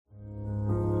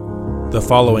The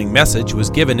following message was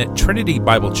given at Trinity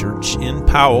Bible Church in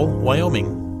Powell, Wyoming.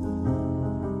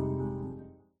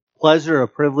 Pleasure, a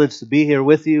privilege to be here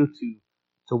with you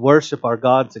to worship our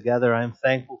God together. I am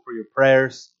thankful for your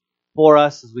prayers for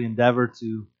us as we endeavor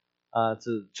to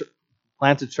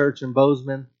plant a church in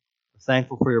Bozeman. I'm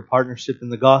thankful for your partnership in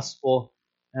the gospel,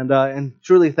 and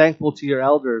truly thankful to your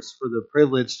elders for the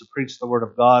privilege to preach the Word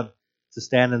of God, to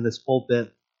stand in this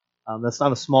pulpit. That's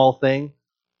not a small thing,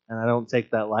 and I don't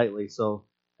take that lightly. So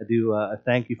I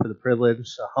thank you for the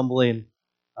privilege, humbling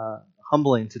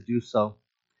to do so.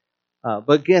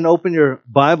 But again, open your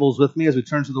Bibles with me as we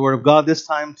turn to the Word of God, this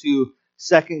time to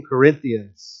 2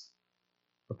 Corinthians.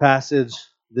 Our passage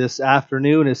this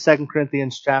afternoon is 2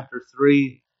 Corinthians chapter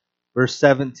 3, verse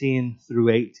 17 through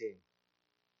 18.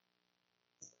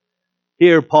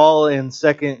 Here, Paul in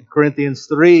 2 Corinthians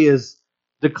 3 is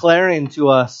declaring to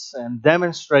us and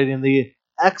demonstrating the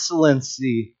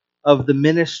excellency of the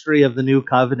ministry of the new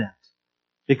covenant.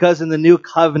 Because in the new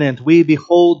covenant, we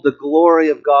behold the glory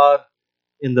of God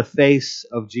in the face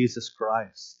of Jesus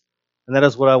Christ. And that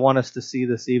is what I want us to see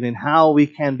this evening, how we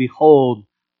can behold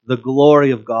the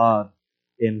glory of God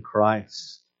in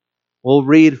Christ. We'll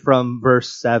read from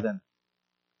verse 7.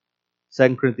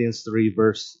 2 Corinthians 3,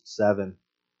 verse 7.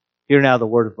 Hear now the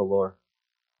word of the Lord.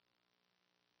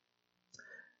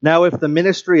 Now if the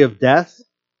ministry of death,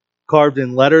 carved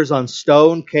in letters on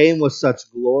stone, came with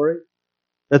such glory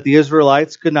that the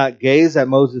Israelites could not gaze at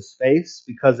Moses' face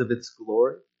because of its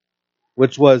glory,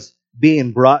 which was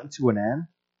being brought to an end,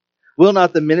 will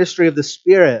not the ministry of the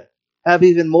Spirit have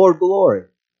even more glory?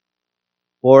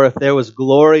 For if there was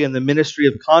glory in the ministry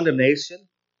of condemnation,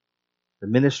 the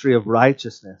ministry of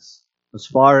righteousness must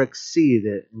far exceed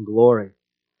it in glory.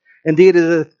 Indeed,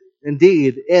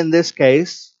 in this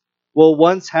case, what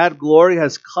once had glory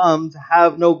has come to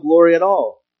have no glory at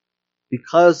all,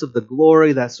 because of the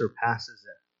glory that surpasses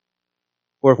it.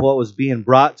 For if what was being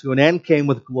brought to an end came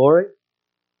with glory,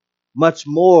 much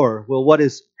more will what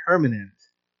is permanent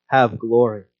have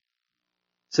glory.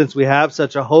 Since we have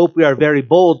such a hope, we are very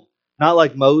bold, not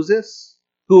like Moses,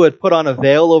 who had put on a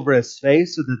veil over his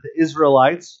face so that the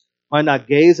Israelites might not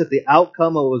gaze at the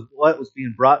outcome of what was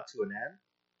being brought to an end.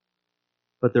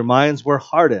 But their minds were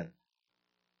hardened.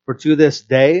 For to this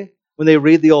day, when they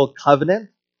read the Old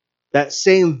Covenant, that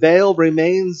same veil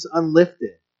remains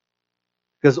unlifted,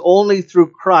 because only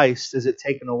through Christ is it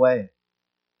taken away.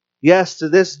 Yes, to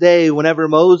this day, whenever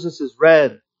Moses is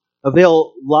read, a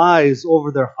veil lies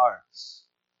over their hearts.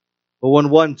 But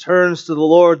when one turns to the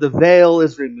Lord, the veil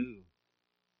is removed.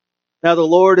 Now the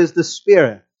Lord is the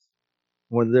Spirit.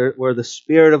 Where the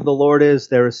Spirit of the Lord is,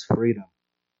 there is freedom.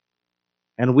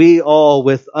 And we all,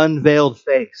 with unveiled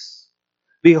face,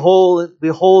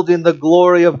 beholding the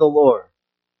glory of the Lord,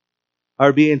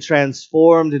 are being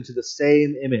transformed into the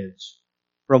same image,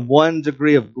 from one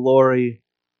degree of glory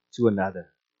to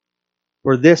another.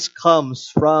 For this comes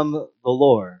from the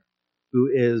Lord,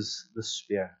 who is the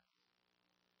Spirit.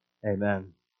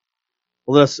 Amen.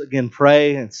 Well, let us again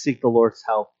pray and seek the Lord's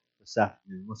help this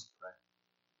afternoon. Let's pray.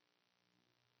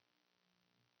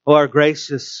 Oh, our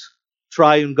gracious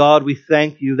triune God, we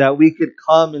thank you that we could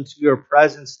come into your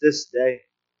presence this day,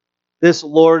 this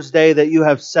Lord's Day that you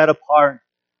have set apart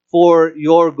for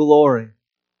your glory,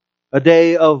 a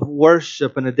day of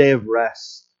worship and a day of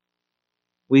rest.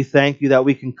 We thank you that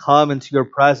we can come into your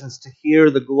presence to hear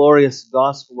the glorious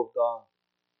gospel of God.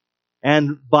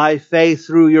 And by faith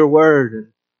through your word and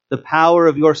the power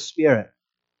of your Spirit,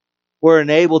 we're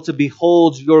enabled to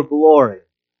behold your glory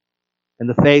in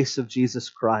the face of Jesus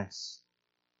Christ.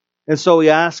 And so we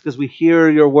ask as we hear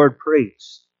your word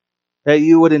preached, that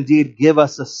you would indeed give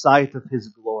us a sight of his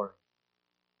glory.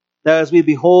 That as we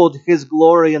behold his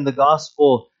glory in the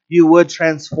gospel, you would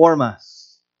transform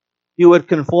us. You would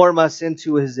conform us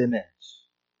into his image.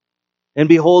 In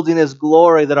beholding his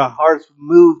glory, that our hearts would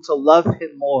move to love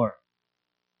him more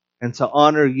and to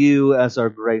honor you as our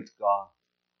great God.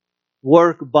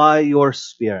 Work by your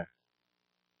Spirit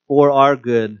for our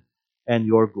good and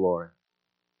your glory.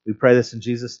 We pray this in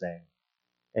Jesus' name.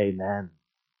 Amen.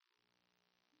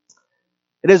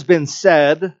 It has been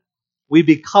said, we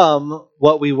become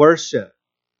what we worship.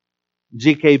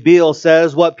 G.K. Beale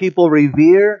says, what people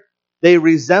revere, they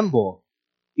resemble,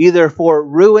 either for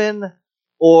ruin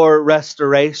or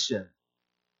restoration.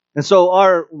 And so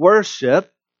our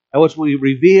worship, at which we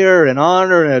revere and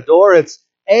honor and adore, it's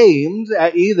aimed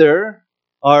at either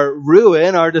our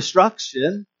ruin, our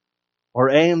destruction, or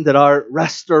aimed at our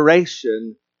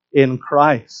restoration in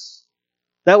Christ.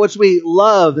 That which we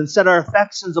love and set our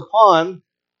affections upon,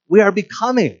 we are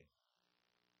becoming.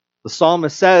 The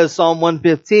psalmist says, Psalm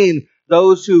 115,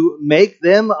 those who make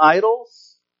them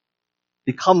idols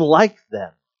become like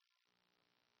them.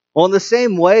 Well, in the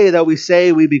same way that we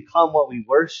say we become what we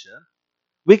worship,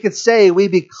 we could say we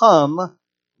become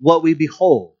what we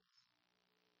behold.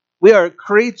 We are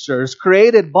creatures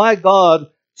created by God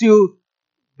to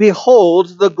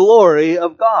behold the glory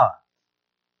of God.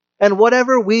 And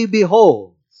whatever we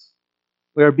behold,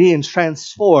 we are being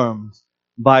transformed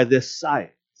by this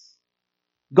sight.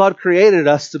 God created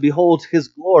us to behold His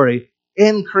glory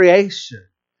in creation.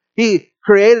 He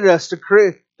created us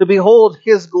to behold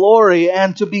His glory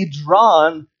and to be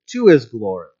drawn to His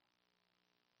glory.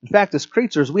 In fact, as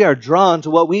creatures, we are drawn to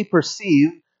what we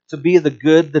perceive to be the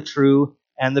good, the true,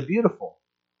 and the beautiful,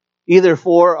 either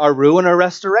for our ruin or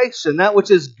restoration. That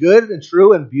which is good and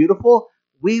true and beautiful,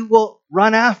 we will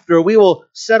run after, we will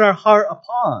set our heart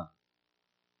upon.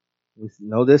 We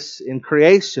know this in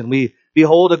creation. We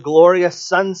behold a glorious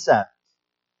sunset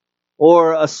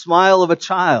or a smile of a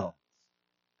child,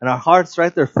 and our hearts,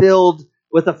 right, they're filled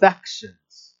with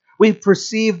affections. We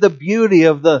perceive the beauty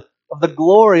of the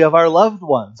glory of our loved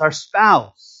ones, our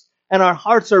spouse, and our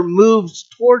hearts are moved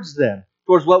towards them,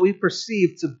 towards what we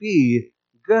perceive to be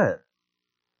good.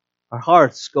 Our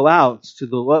hearts go out to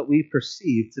what we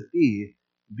perceive to be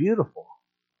beautiful.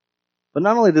 But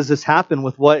not only does this happen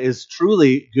with what is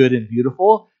truly good and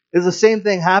beautiful, is the same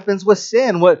thing happens with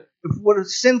sin. What are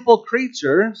sinful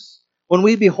creatures, when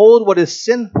we behold what is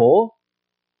sinful,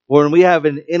 or when we have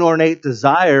an inordinate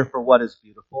desire for what is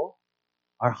beautiful,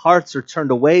 our hearts are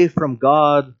turned away from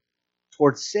God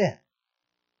towards sin.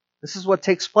 This is what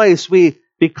takes place. We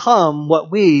become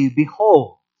what we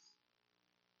behold.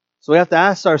 So we have to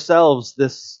ask ourselves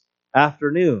this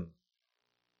afternoon,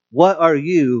 what are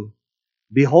you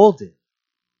beholding?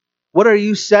 What are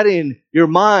you setting your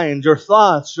mind, your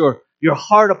thoughts, your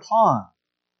heart upon?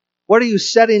 What are you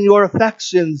setting your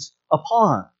affections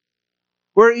upon?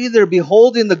 We're either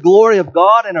beholding the glory of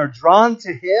God and are drawn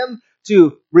to Him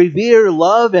to revere,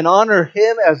 love, and honor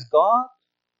Him as God,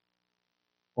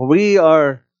 or we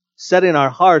are setting our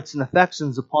hearts and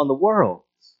affections upon the world,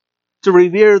 to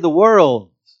revere the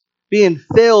world, being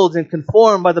filled and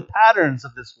conformed by the patterns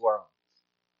of this world.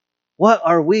 What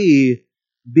are we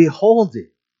beholding?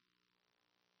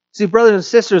 See, brothers and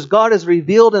sisters, God has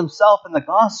revealed Himself in the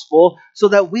gospel so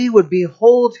that we would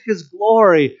behold His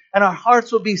glory and our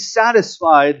hearts would be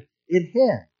satisfied in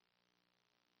Him.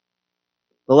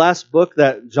 The last book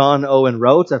that John Owen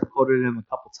wrote, I've quoted him a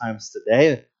couple times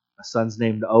today. My son's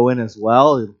named Owen as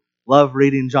well. I love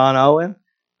reading John Owen.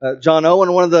 John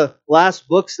Owen, one of the last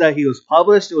books that he was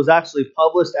published, it was actually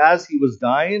published as he was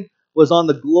dying, was on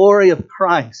the glory of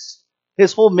Christ.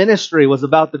 His whole ministry was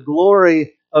about the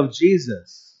glory of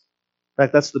Jesus. In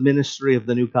fact, that's the ministry of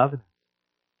the New Covenant.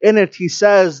 In it, he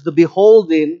says, the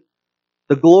beholding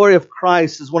the glory of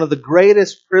Christ is one of the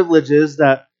greatest privileges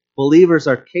that believers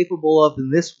are capable of in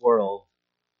this world,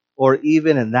 or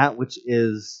even in that which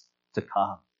is to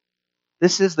come.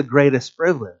 This is the greatest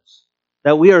privilege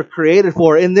that we are created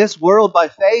for in this world by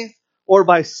faith or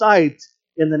by sight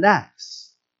in the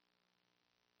next.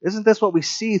 Isn't this what we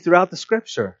see throughout the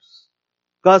Scriptures?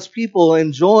 God's people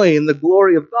enjoying the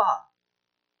glory of God.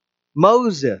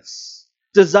 Moses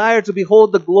desired to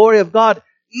behold the glory of God,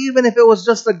 even if it was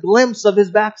just a glimpse of his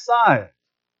backside.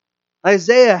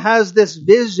 Isaiah has this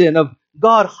vision of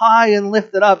God high and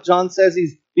lifted up. John says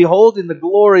he's beholding the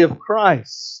glory of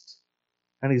Christ,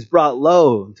 and he's brought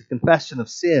low to confession of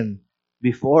sin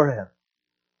before Him.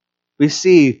 We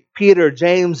see Peter,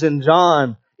 James, and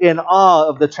John in awe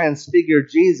of the transfigured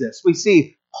Jesus. We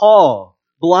see Paul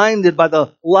blinded by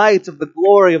the light of the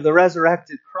glory of the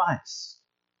resurrected Christ.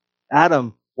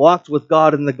 Adam walked with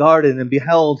God in the garden and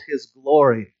beheld His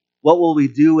glory. What will we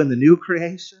do in the new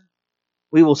creation?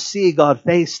 We will see God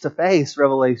face to face,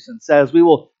 Revelation says. We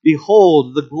will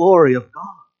behold the glory of God.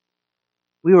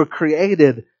 We were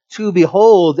created to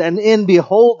behold, and in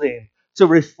beholding, to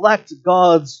reflect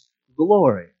God's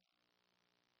glory.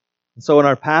 And so in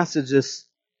our passages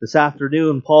this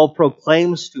afternoon, Paul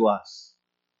proclaims to us,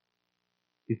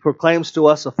 he proclaims to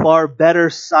us a far better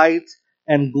sight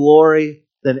and glory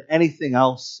than anything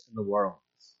else in the world.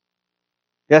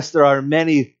 Yes, there are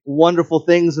many wonderful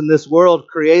things in this world,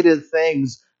 created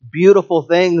things, beautiful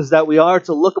things that we are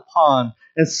to look upon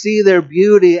and see their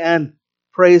beauty and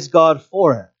praise God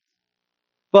for it.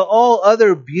 But all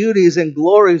other beauties and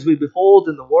glories we behold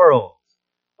in the world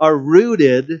are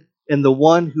rooted in the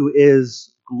one who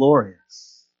is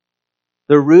glorious.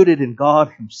 They're rooted in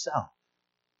God Himself.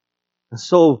 And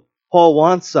so Paul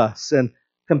wants us and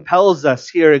compels us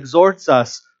here, exhorts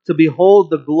us to behold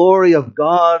the glory of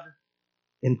God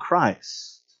in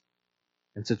Christ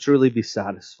and to truly be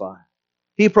satisfied.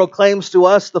 He proclaims to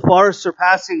us the far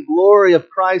surpassing glory of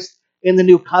Christ in the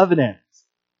new covenant.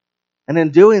 And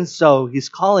in doing so, he's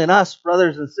calling us,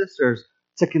 brothers and sisters,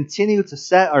 to continue to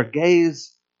set our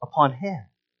gaze upon him.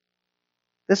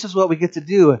 This is what we get to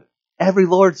do every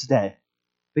Lord's Day.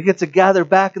 We get to gather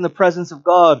back in the presence of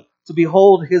God to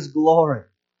behold his glory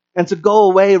and to go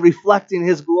away reflecting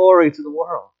his glory to the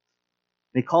world.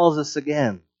 And he calls us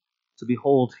again to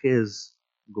behold his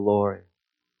glory.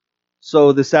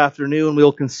 So this afternoon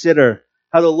we'll consider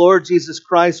how the Lord Jesus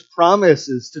Christ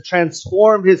promises to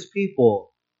transform his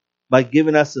people by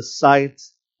giving us a sight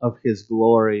of his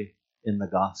glory in the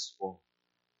gospel.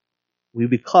 We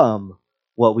become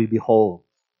what we behold.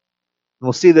 And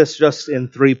we'll see this just in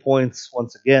 3 points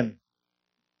once again.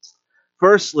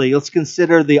 Firstly, let's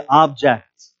consider the object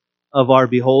of our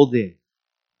beholding.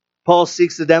 Paul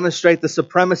seeks to demonstrate the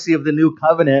supremacy of the new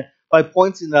covenant by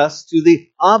pointing us to the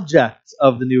object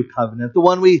of the new covenant, the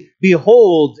one we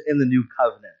behold in the new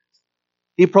covenant.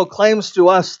 He proclaims to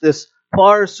us this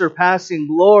far surpassing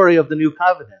glory of the new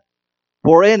covenant.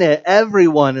 For in it,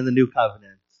 everyone in the new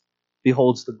covenant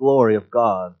beholds the glory of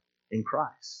God in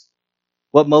Christ.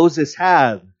 What Moses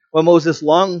had, what Moses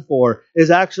longed for,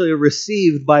 is actually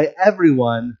received by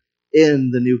everyone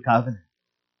in the new covenant.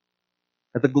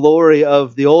 That the glory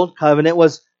of the old covenant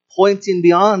was pointing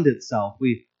beyond itself.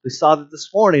 We saw that this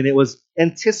morning. It was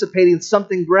anticipating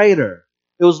something greater.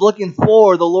 It was looking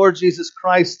for the Lord Jesus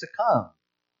Christ to come.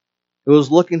 It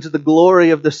was looking to the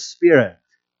glory of the Spirit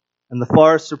and the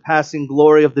far surpassing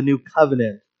glory of the new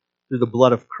covenant through the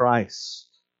blood of Christ.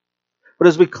 But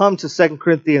as we come to 2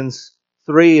 Corinthians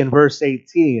 3 and verse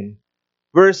 18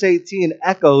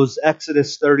 echoes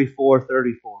Exodus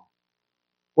 34:34,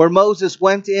 where Moses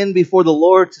went in before the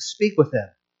Lord to speak with him.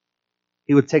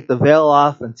 He would take the veil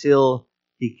off until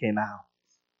he came out.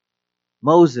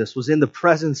 Moses was in the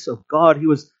presence of God. He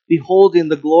was beholding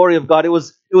the glory of God. It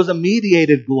was a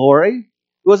mediated glory.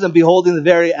 He wasn't beholding the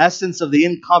very essence of the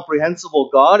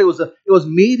incomprehensible God. It was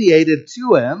mediated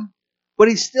to him, but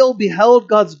he still beheld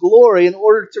God's glory in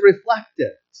order to reflect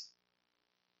it.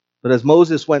 But as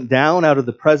Moses went down out of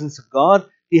the presence of God,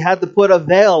 he had to put a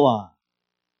veil on.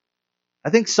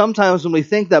 I think sometimes when we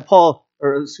think that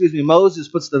Moses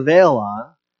puts the veil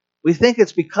on, we think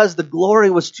it's because the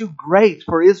glory was too great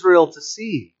for Israel to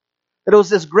see. That it was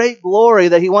this great glory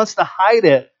that he wants to hide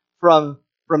it from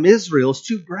Israel. It's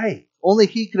too great. Only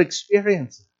he could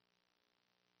experience it.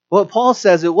 What Paul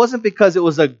says, it wasn't because it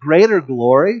was a greater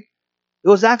glory. It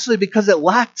was actually because it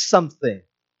lacked something.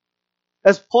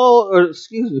 Paul and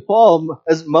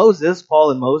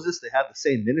Moses, they had the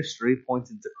same ministry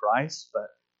pointing to Christ, but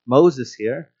Moses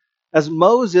here, as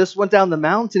Moses went down the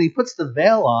mountain, he puts the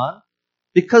veil on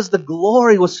because the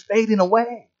glory was fading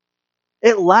away.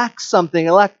 It lacked something.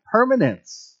 It lacked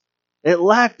permanence.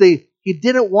 He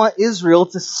didn't want Israel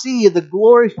to see the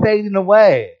glory fading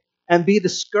away and be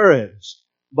discouraged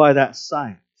by that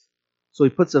sight. So he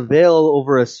puts a veil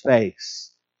over his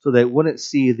face so they wouldn't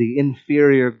see the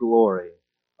inferior glory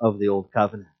of the old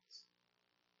covenant.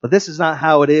 But this is not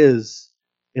how it is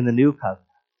in the new covenant.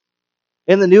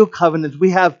 In the new covenant,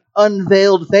 we have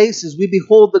unveiled faces. We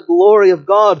behold the glory of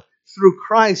God through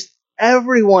Christ.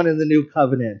 Everyone in the new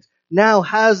covenant now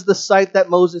has the sight that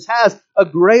Moses has, a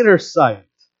greater sight,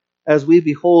 as we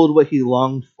behold what he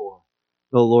longed for,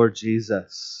 the Lord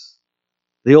Jesus.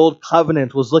 The old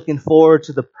covenant was looking forward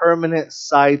to the permanent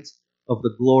sight of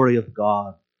the glory of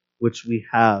God, which we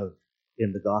have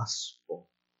in the gospel.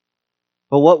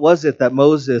 But what was it that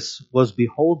Moses was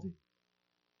beholding?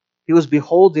 He was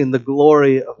beholding the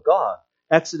glory of God.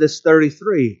 Exodus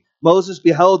 33. Moses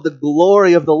beheld the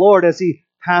glory of the Lord as he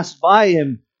passed by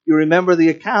him. You remember the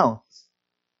account.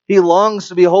 He longs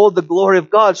to behold the glory of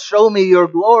God. Show me your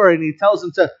glory. And he tells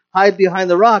him to hide behind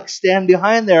the rock. Stand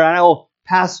behind there and I will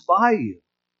pass by you.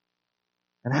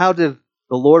 And how did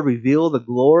the Lord reveal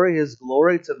his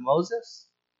glory to Moses?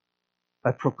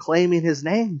 By proclaiming his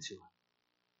name to him.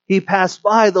 He passed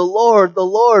by, the Lord,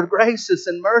 gracious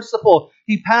and merciful.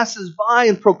 He passes by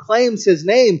and proclaims his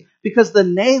name because the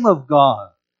name of God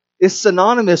is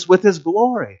synonymous with his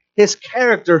glory, his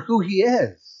character, who he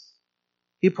is.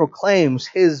 He proclaims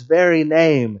his very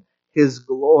name, his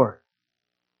glory.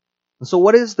 And so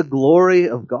what is the glory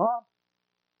of God?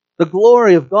 The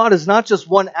glory of God is not just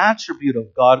one attribute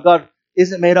of God. God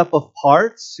isn't made up of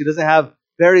parts. He doesn't have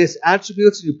various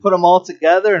attributes and you put them all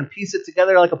together and piece it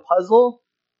together like a puzzle.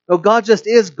 No, God just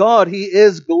is God. He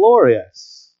is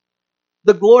glorious.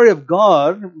 The glory of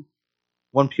God,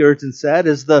 one Puritan said,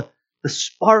 is the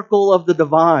sparkle of the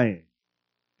divine.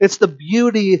 It's the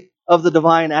beauty of the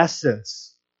divine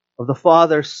essence of the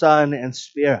Father, Son, and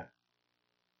Spirit.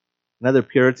 Another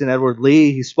Puritan, Edward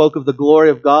Lee, he spoke of the glory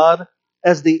of God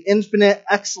as the infinite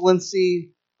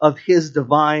excellency of his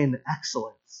divine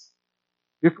excellence.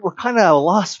 We're kind of at a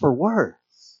loss for words.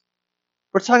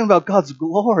 We're talking about God's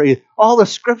glory. All the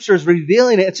scriptures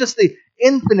revealing it. It's just the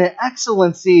infinite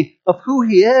excellency of who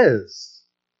he is.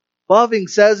 Boving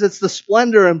says it's the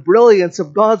splendor and brilliance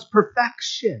of God's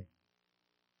perfection.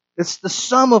 It's the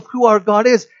sum of who our God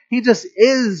is. He just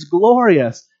is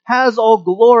glorious, has all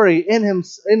glory in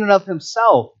and of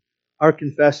himself, our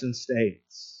confession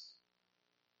states.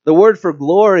 The word for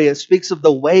glory, it speaks of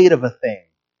the weight of a thing.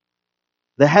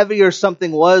 The heavier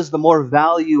something was, the more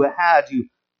value it had. You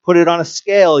put it on a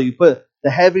scale. The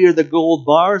heavier the gold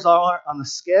bars are on the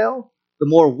scale, the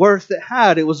more worth it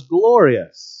had. It was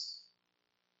glorious.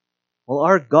 Well,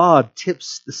 our God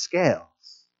tips the scales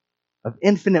of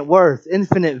infinite worth,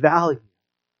 infinite value.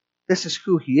 This is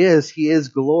who he is. He is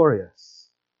glorious.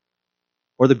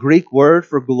 Or the Greek word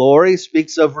for glory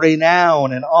speaks of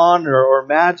renown and honor or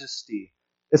majesty.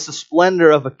 It's the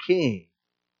splendor of a king.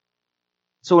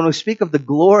 So when we speak of the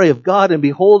glory of God and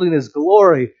beholding his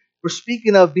glory, we're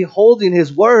speaking of beholding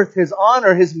his worth, his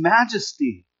honor, his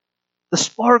majesty, the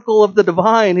sparkle of the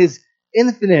divine, his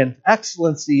infinite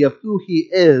excellency of who he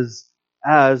is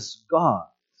as God.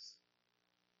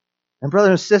 And brothers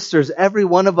and sisters, every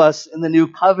one of us in the new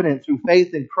covenant through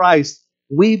faith in Christ,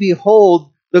 we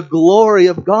behold the glory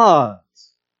of God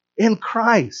in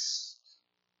Christ.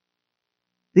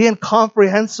 The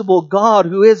incomprehensible God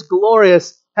who is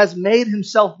glorious has made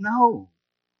himself known.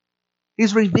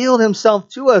 He's revealed himself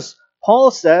to us,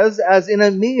 Paul says, as in a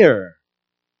mirror.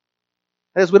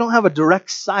 As we don't have a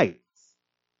direct sight.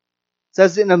 It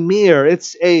says in a mirror.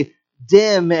 It's a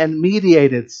dim and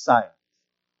mediated sight.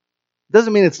 It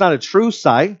doesn't mean it's not a true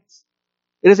sight.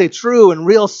 It is a true and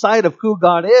real sight of who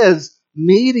God is,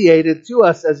 mediated to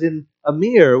us as in a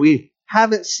mirror. We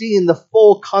haven't seen the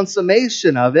full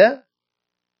consummation of it.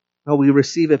 No, we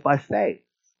receive it by faith.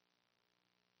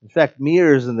 In fact,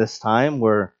 mirrors in this time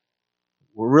were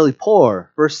really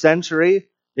poor. First century,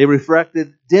 they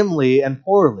reflected dimly and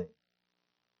poorly.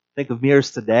 Think of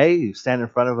mirrors today. You stand in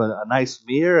front of a nice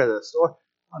mirror at a store.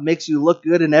 It makes you look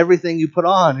good in everything you put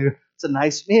on. It's a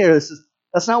nice mirror.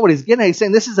 That's not what he's getting at. He's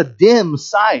saying this is a dim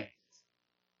sight.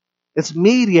 It's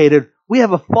mediated. We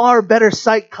have a far better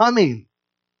sight coming.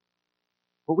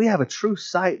 But we have a true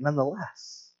sight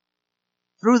nonetheless.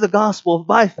 Through the gospel,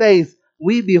 by faith,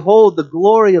 we behold the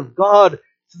glory of God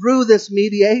through this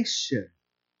mediation.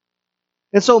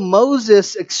 And so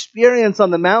Moses' experience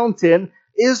on the mountain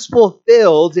is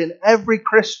fulfilled in every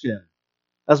Christian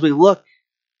as we look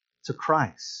to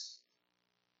Christ.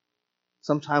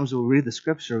 Sometimes when we read the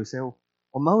scripture, we say, well,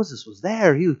 Moses was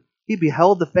there. He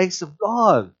beheld the face of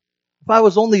God. If I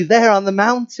was only there on the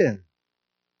mountain.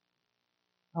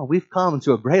 No, we've come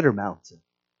to a greater mountain.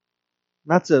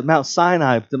 Not to Mount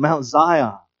Sinai, but to Mount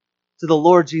Zion. To the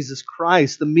Lord Jesus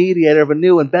Christ, the mediator of a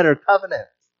new and better covenant.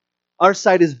 Our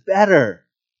sight is better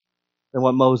than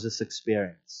what Moses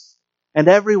experienced. And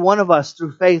every one of us,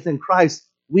 through faith in Christ,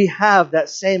 we have that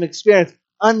same experience.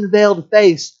 Unveiled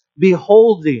face,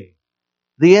 beholding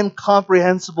the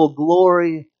incomprehensible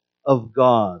glory of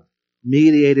God,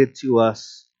 mediated to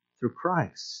us through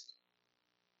Christ.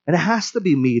 And it has to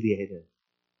be mediated.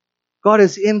 God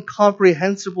is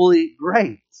incomprehensibly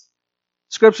great.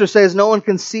 Scripture says no one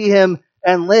can see him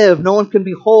and live. No one can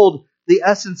behold the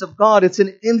essence of God. It's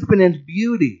an infinite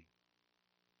beauty.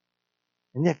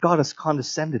 And yet God has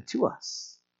condescended to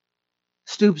us.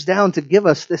 Stoops down to give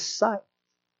us this sight.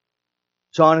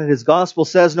 John in his gospel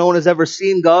says no one has ever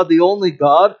seen God, the only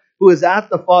God who is at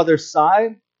the Father's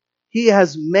side. He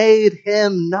has made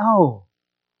him known.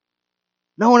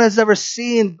 No one has ever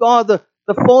seen God, the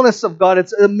fullness of God.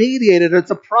 It's a mediated,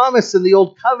 it's a promise in the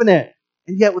old covenant.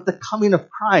 And yet with the coming of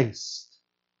Christ,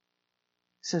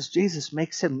 he says Jesus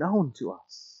makes him known to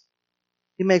us.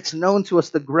 He makes known to us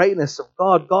the greatness of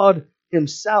God, God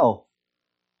himself.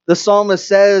 The psalmist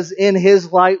says, in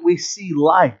his light we see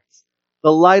light,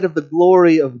 the light of the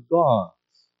glory of God.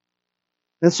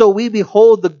 And so we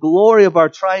behold the glory of our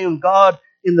triune God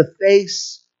in the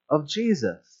face of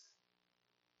Jesus.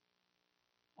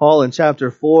 Paul in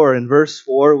chapter 4 and verse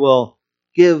 4 will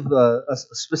give a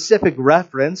specific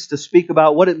reference to speak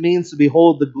about what it means to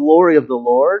behold the glory of the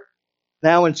Lord.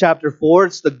 Now in chapter 4,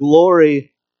 it's the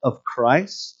glory of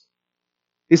Christ.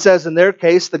 He says, in their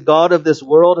case, the God of this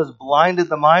world has blinded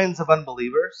the minds of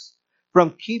unbelievers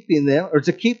from keeping them, or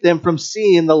to keep them from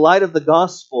seeing the light of the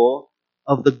gospel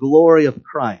of the glory of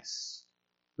Christ,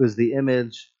 who is the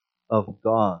image of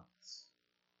God.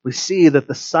 We see that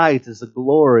the sight is the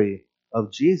glory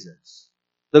of Jesus,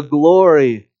 the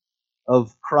glory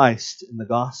of Christ in the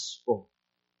gospel.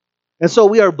 And so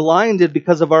we are blinded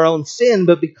because of our own sin,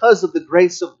 but because of the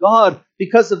grace of God,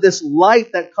 because of this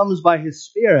light that comes by His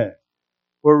Spirit,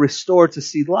 we're restored to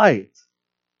see light.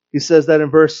 He says that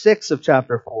in verse 6 of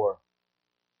chapter 4.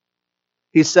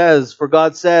 He says, "For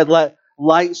God said, let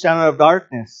light shine out of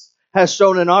darkness, has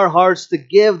shone in our hearts to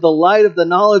give the light of the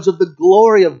knowledge of the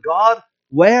glory of God."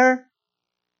 Where?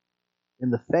 In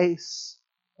the face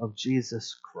of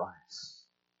Jesus Christ.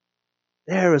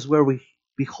 There is where we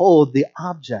behold the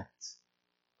object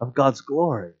of God's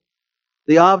glory.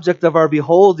 The object of our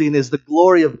beholding is the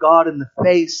glory of God in the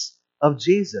face of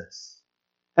Jesus,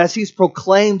 as He's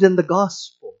proclaimed in the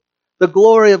gospel. The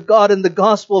glory of God in the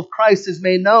gospel of Christ is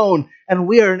made known, and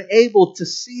we are enabled to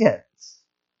see it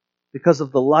because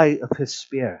of the light of His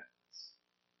Spirit.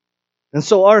 And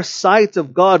so our sight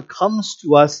of God comes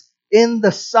to us in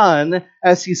the Son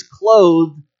as He's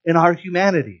clothed in our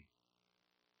humanity.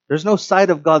 There's no sight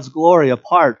of God's glory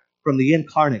apart from the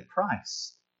incarnate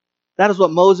Christ. That is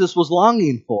what Moses was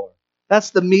longing for.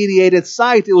 That's the mediated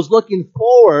sight. It was looking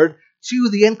forward to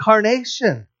the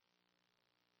incarnation,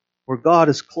 where God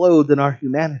is clothed in our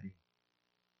humanity.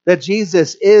 That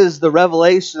Jesus is the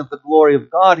revelation of the glory of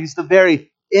God. He's the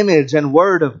very image and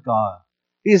word of God.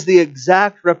 He's the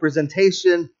exact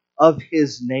representation of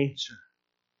His nature.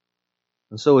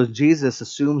 And so as Jesus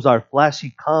assumes our flesh,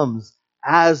 He comes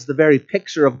as the very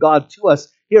picture of God to us.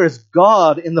 Here is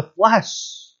God in the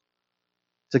flesh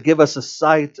to give us a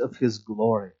sight of His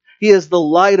glory. He is the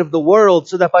light of the world,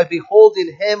 so that by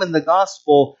beholding Him in the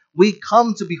gospel, we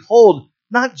come to behold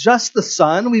not just the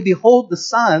Son, we behold the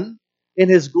Son in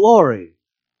His glory.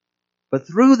 But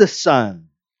through the Son,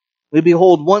 we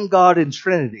behold one God in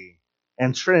Trinity,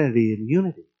 and Trinity in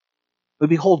unity. We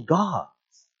behold God.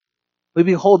 We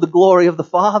behold the glory of the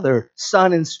Father,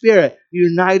 Son, and Spirit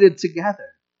united together.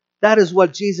 That is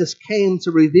what Jesus came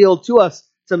to reveal to us,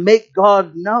 to make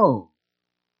God known.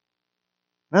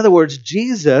 In other words,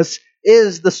 Jesus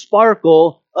is the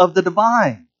sparkle of the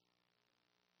divine.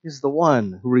 He's the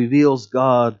one who reveals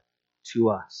God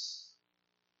to us.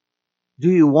 Do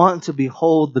you want to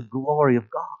behold the glory of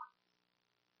God?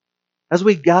 As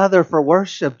we gather for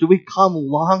worship, do we come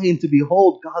longing to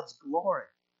behold God's glory?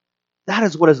 That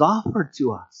is what is offered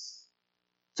to us.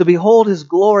 To behold His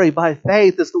glory by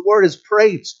faith as the word is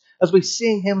preached, as we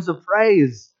sing hymns of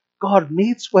praise. God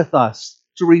meets with us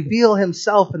to reveal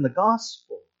Himself in the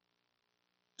gospel.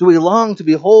 Do we long to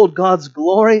behold God's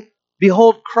glory?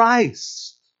 Behold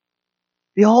Christ.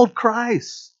 Behold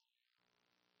Christ.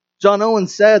 John Owen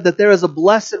said that there is a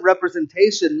blessed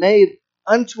representation made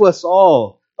unto us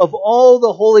all of all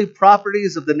the holy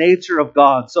properties of the nature of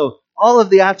God. So all of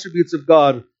the attributes of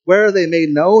God, where are they made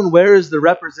known? Where is the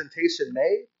representation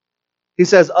made? He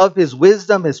says of His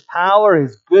wisdom, His power,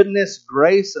 His goodness,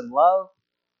 grace, and love,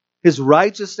 His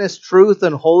righteousness, truth,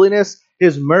 and holiness,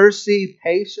 His mercy,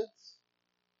 patience,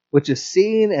 which is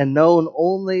seen and known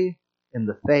only in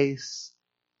the face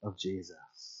of Jesus.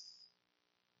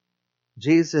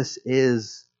 Jesus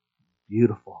is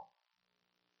beautiful.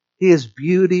 He is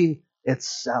beauty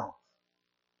itself.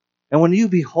 And when you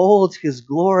behold His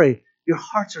glory, your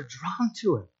hearts are drawn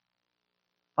to it.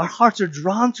 Our hearts are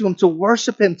drawn to Him, to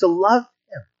worship Him, to love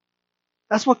Him.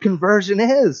 That's what conversion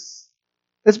is.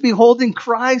 It's beholding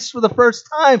Christ for the first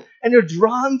time, and you're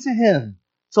drawn to Him,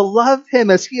 to love Him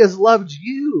as He has loved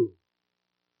you.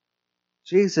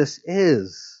 Jesus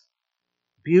is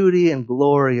beauty and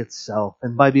glory itself.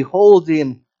 And by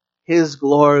beholding His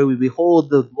glory, we behold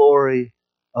the glory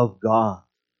of God.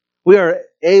 We are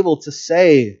able to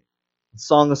say in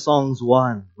Song of Songs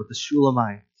 1 with the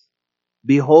Shulamite,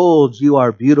 "Behold, you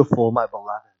are beautiful, my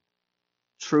beloved,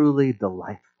 truly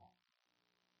delightful."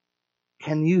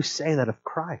 Can you say that of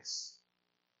Christ?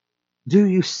 Do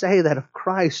you say that of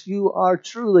Christ? You are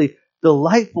truly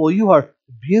delightful. You are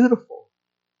beautiful.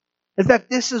 In fact,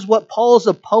 this is what Paul's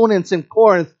opponents in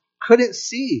Corinth couldn't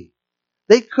see.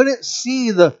 They couldn't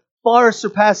see the far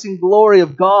surpassing glory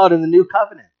of God in the new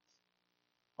covenant.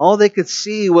 All they could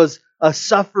see was a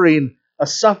suffering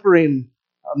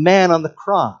man on the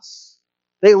cross.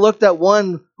 They looked at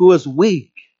one who was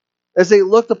weak. As they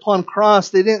looked upon cross,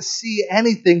 they didn't see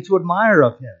anything to admire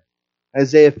of Him.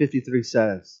 Isaiah 53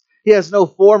 says, He has no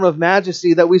form of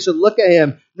majesty that we should look at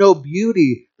Him, no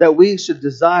beauty that we should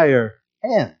desire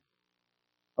Him.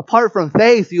 Apart from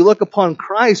faith, you look upon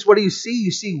Christ, what do you see?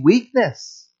 You see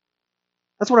weakness.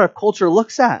 That's what our culture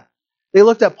looks at. They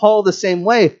looked at Paul the same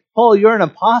way. Paul, you're an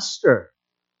imposter.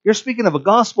 You're speaking of a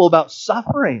gospel about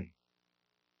suffering.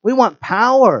 We want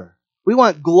power. We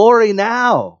want glory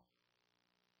now.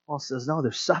 Paul says, no,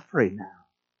 there's suffering now.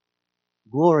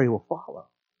 Glory will follow.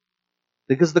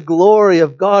 Because the glory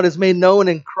of God is made known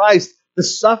in Christ. the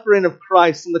suffering of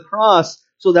Christ on the cross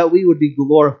so that we would be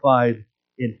glorified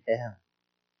in Him.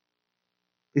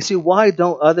 You see, why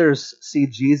don't others see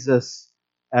Jesus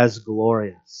as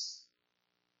glorious?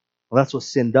 Well, that's what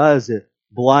sin does. It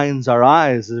blinds our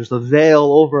eyes. There's a veil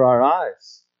over our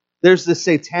eyes. There's this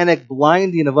satanic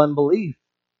blinding of unbelief.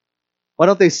 Why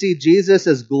don't they see Jesus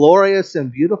as glorious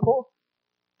and beautiful?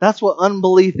 That's what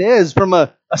unbelief is. From an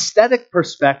aesthetic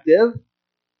perspective,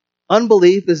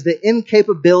 unbelief is the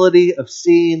incapability of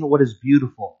seeing what is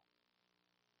beautiful.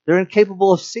 They're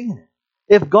incapable of seeing it.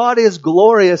 If God is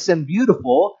glorious and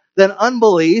beautiful, then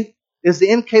unbelief is the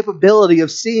incapability of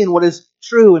seeing what is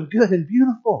true and good and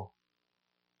beautiful.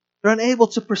 They're unable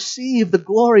to perceive the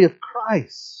glory of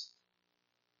Christ.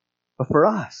 But for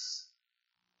us,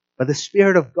 by the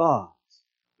Spirit of God,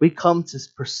 we come to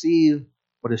perceive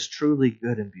what is truly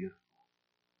good and beautiful,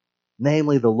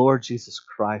 namely the Lord Jesus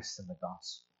Christ and the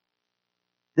gospel.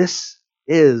 This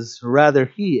is, or rather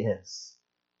He is,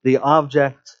 the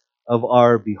object of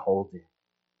our beholding.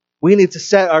 We need to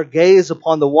set our gaze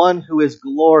upon the one who is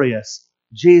glorious,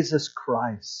 Jesus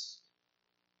Christ.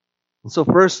 And so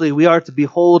firstly, we are to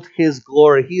behold His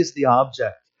glory. He is the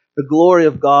object, the glory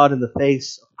of God in the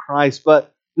face of Christ.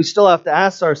 But we still have to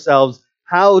ask ourselves,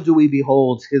 how do we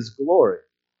behold His glory?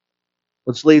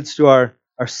 Which leads to our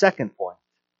second point.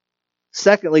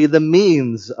 Secondly, the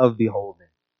means of beholding.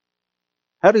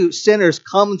 How do sinners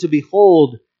come to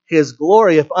behold His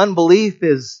glory if unbelief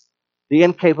is the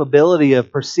incapability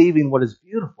of perceiving what is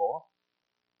beautiful?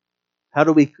 How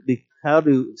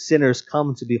do sinners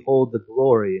come to behold the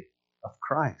glory of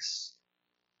Christ?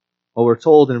 Well, we're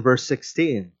told in verse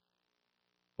 16,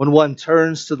 when one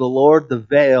turns to the Lord, the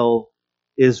veil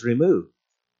is removed.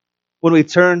 When we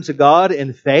turn to God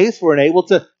in faith, we're able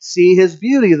to see His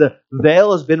beauty. The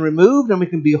veil has been removed and we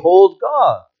can behold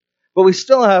God. But we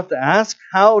still have to ask,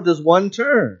 how does one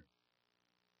turn?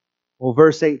 Well,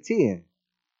 verse 18,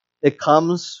 it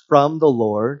comes from the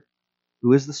Lord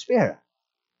who is the Spirit.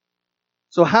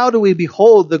 So how do we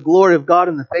behold the glory of God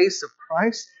in the face of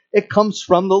Christ? It comes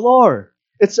from the Lord.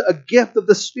 It's a gift of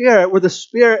the Spirit where the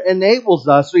Spirit enables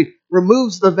us. He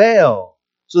removes the veil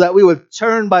so that we would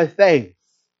turn by faith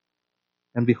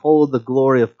and behold the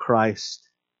glory of Christ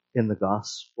in the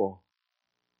gospel.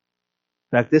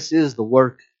 In fact, this is the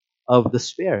work of the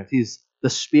Spirit. He's the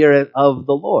Spirit of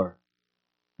the Lord.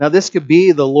 Now, this could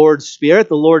be the Lord's Spirit,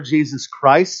 the Lord Jesus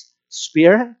Christ's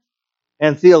Spirit.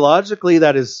 And theologically,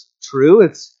 that is true.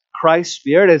 It's Christ's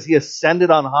Spirit. As He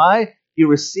ascended on high, He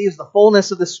receives the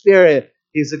fullness of the Spirit.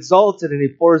 He's exalted and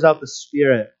He pours out the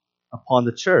Spirit upon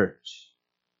the church.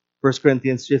 1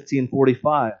 Corinthians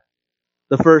 15:45.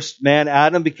 The first man,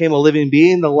 Adam, became a living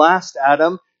being. The last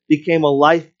Adam became a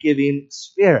life-giving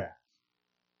spirit.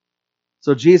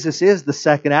 So Jesus is the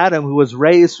second Adam who was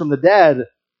raised from the dead,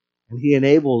 and He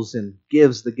enables and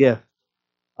gives the gift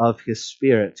of His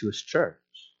Spirit to His church.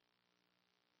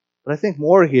 But I think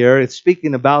more here, it's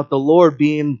speaking about the Lord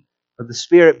being, or the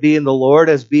Spirit being the Lord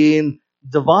as being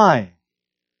divine.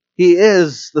 He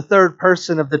is the third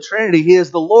person of the Trinity. He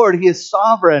is the Lord. He is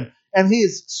sovereign. And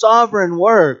His sovereign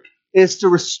work is to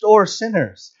restore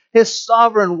sinners. His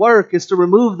sovereign work is to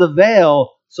remove the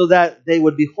veil so that they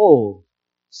would behold,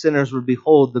 sinners would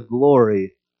behold the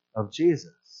glory of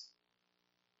Jesus.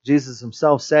 Jesus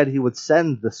Himself said He would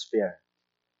send the Spirit.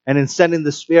 And in sending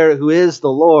the Spirit, who is the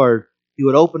Lord, He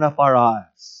would open up our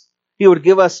eyes. He would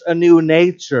give us a new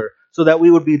nature so that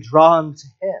we would be drawn to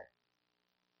Him.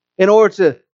 In order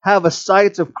to have a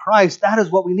sight of Christ, that is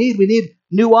what we need. We need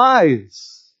new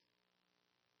eyes.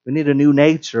 We need a new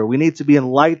nature. We need to be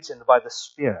enlightened by the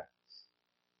Spirit.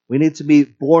 We need to be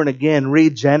born again,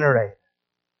 regenerated.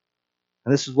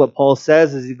 And this is what Paul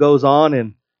says as he goes on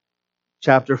in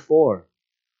chapter 4.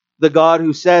 The God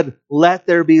who said, "Let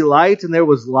there be light," and there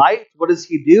was light, what does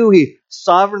He do? He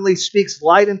sovereignly speaks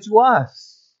light into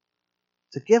us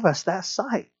to give us that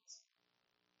sight.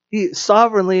 He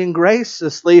sovereignly and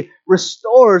graciously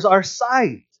restores our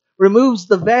sight, removes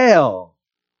the veil,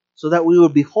 so that we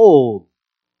would behold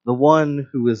the one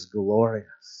who is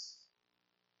glorious.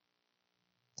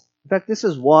 In fact, this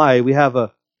is why we have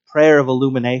a prayer of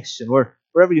illumination, where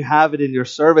wherever you have it in your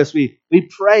service, we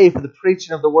pray for the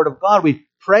preaching of the Word of God. We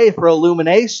pray for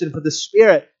illumination, for the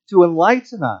Spirit to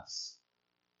enlighten us.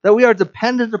 That we are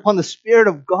dependent upon the Spirit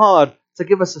of God to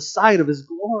give us a sight of His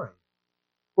glory.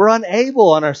 We're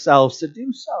unable on ourselves to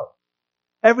do so.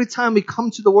 Every time we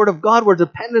come to the Word of God, we're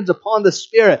dependent upon the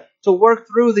Spirit to work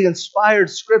through the inspired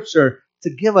Scripture to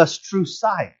give us true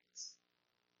sight.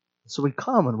 So we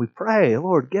come and we pray,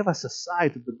 Lord, give us a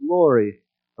sight of the glory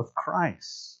of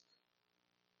Christ.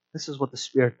 This is what the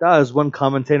Spirit does. One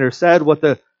commentator said, what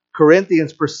the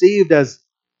Corinthians perceived as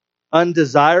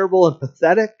undesirable and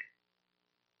pathetic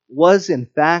was in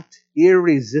fact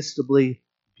irresistibly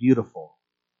beautiful,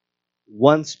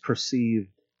 once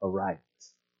perceived aright.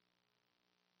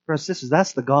 Brothers and sisters,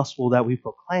 that's the gospel that we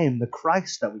proclaim, the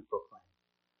Christ that we proclaim.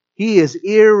 He is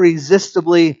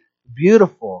irresistibly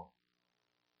beautiful,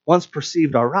 once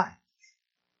perceived aright,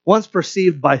 once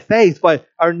perceived by faith, by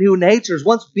our new natures,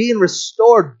 once being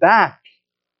restored back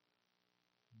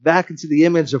into the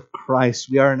image of Christ,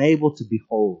 we are enabled to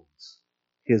behold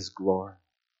His glory.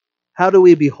 How do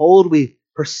we behold? We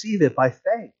perceive it by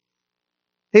faith.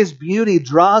 His beauty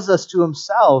draws us to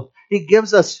Himself. He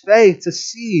gives us faith to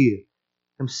see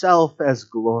Himself as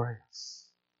glorious.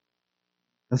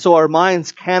 And so our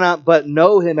minds cannot but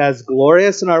know Him as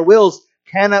glorious, and our wills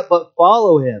cannot but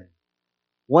follow Him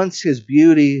once His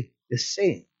beauty is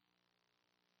seen.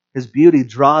 His beauty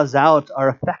draws out our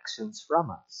affections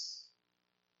from us.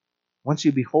 Once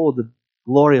you behold the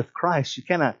glory of Christ, you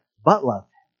cannot but love Him.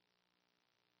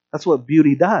 That's what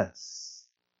beauty does.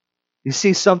 You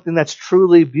see something that's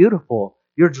truly beautiful,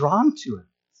 you're drawn to it.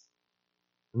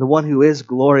 And the one who is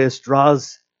glorious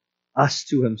draws us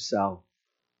to Himself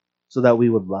so that we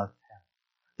would love Him.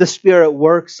 The Spirit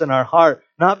works in our heart,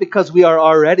 not because we are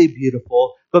already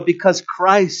beautiful, but because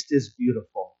Christ is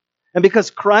beautiful. And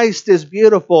because Christ is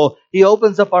beautiful, He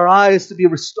opens up our eyes to be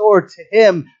restored to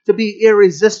Him, to be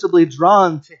irresistibly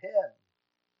drawn to Him.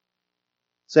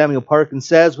 Samuel Parkin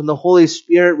says, when the Holy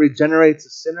Spirit regenerates a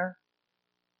sinner,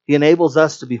 He enables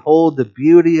us to behold the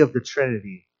beauty of the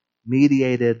Trinity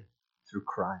mediated through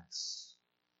Christ.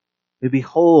 We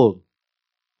behold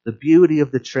the beauty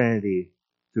of the Trinity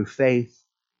through faith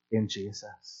in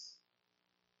Jesus.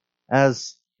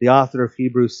 As the author of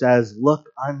Hebrews says, look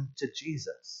unto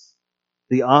Jesus,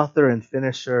 the author and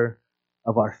finisher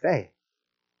of our faith.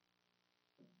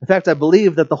 In fact, I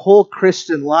believe that the whole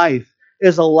Christian life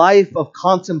is a life of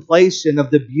contemplation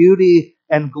of the beauty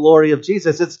and glory of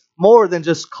Jesus. It's more than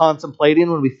just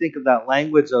contemplating when we think of that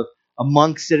language of a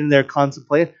monk sitting there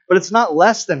contemplating, but it's not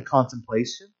less than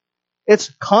contemplation. It's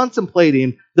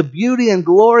contemplating the beauty and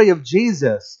glory of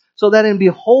Jesus so that in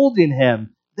beholding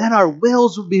Him, then our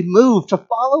wills would be moved to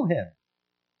follow Him.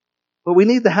 But we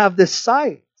need to have this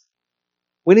sight.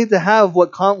 We need to have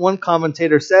what one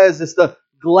commentator says is the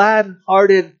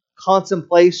glad-hearted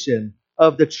contemplation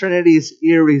of the Trinity's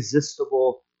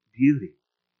irresistible beauty.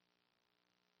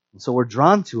 And so we're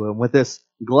drawn to Him with this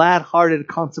glad-hearted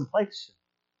contemplation.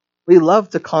 We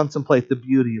love to contemplate the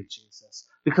beauty of Jesus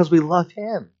because we love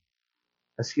Him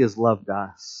as He has loved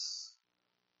us.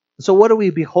 So what do we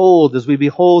behold as we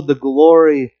behold the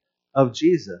glory of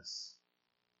Jesus?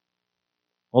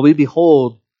 Well, we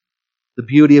behold the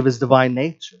beauty of His divine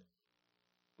nature.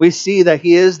 We see that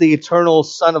He is the eternal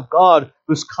Son of God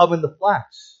who's come in the flesh.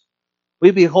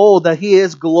 We behold that He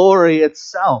is glory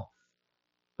itself,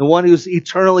 the one who's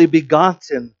eternally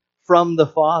begotten from the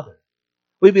Father.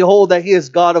 We behold that He is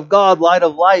God of God, light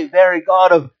of light, very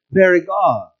God of very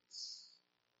gods.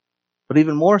 But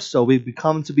even more so, we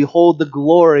become to behold the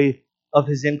glory of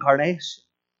His incarnation.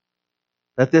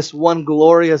 That this one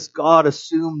glorious God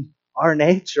assumed our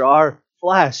nature, our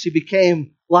flesh. He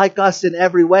became like us in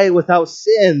every way without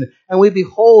sin. And we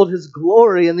behold His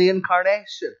glory in the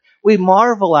incarnation. We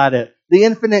marvel at it. The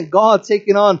infinite God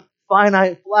taking on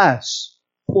finite flesh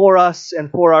for us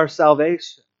and for our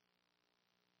salvation.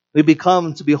 We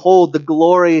become to behold the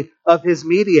glory of His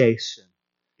mediation.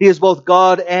 He is both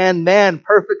God and man,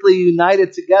 perfectly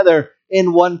united together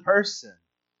in one person.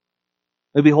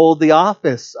 We behold the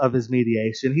office of His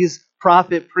mediation. He's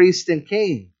prophet, priest, and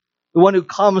king. The one who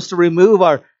comes to remove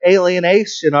our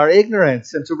alienation, our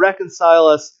ignorance, and to reconcile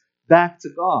us back to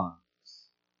God.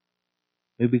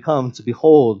 We become to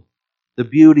behold the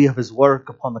beauty of His work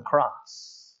upon the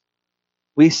cross.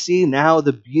 We see now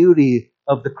the beauty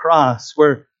of the cross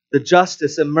where the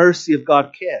justice and mercy of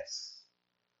God kiss.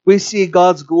 We see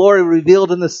God's glory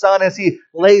revealed in the Son as He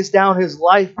lays down His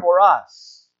life for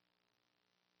us.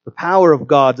 The power of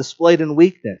God displayed in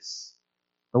weakness.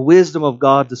 The wisdom of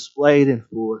God displayed in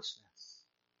foolishness.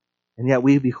 And yet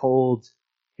we behold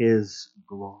His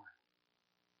glory.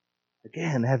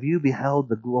 Again, have you beheld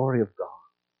the glory of God?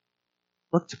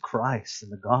 Look to Christ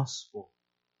in the gospel.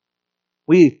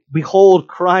 We behold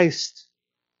Christ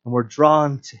and we're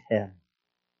drawn to Him.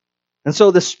 And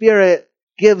so the Spirit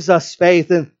gives us faith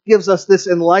and gives us this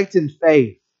enlightened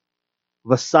faith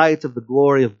of a sight of the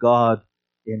glory of God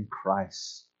in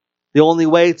Christ. The only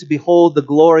way to behold the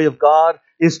glory of God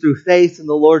is through faith in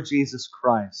the Lord Jesus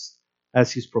Christ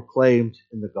as He's proclaimed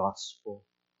in the gospel.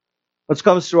 Let's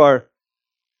come to our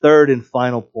third and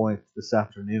final point this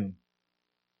afternoon.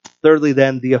 Thirdly,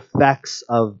 then, the effects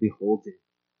of beholding.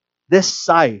 This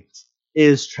sight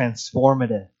is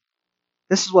transformative.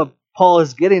 This is what Paul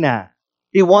is getting at.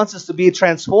 He wants us to be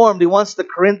transformed. He wants the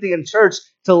Corinthian church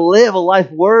to live a life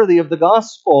worthy of the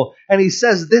gospel. And he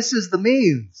says this is the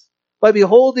means. By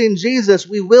beholding Jesus,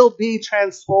 we will be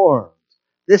transformed.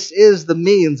 This is the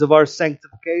means of our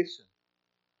sanctification.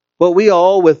 But we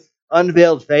all, with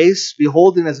unveiled face,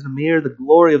 beholding as in a mirror the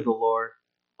glory of the Lord,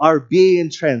 are being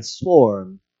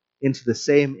transformed into the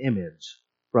same image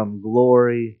from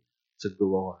glory to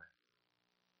glory.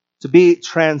 To be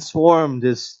transformed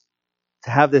is to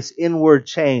have this inward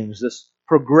change, this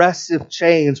progressive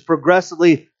change,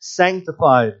 progressively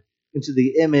sanctified into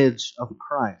the image of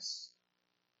Christ.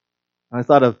 And I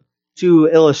thought of two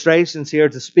illustrations here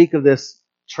to speak of this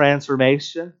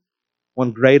transformation,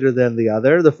 one greater than the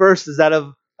other. The first is that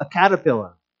of a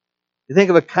caterpillar. You think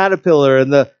of a caterpillar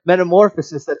and the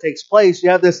metamorphosis that takes place.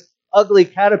 You have this ugly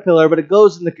caterpillar, but it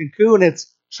goes in the cocoon,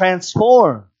 it's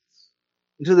transformed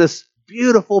into this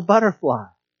beautiful butterfly.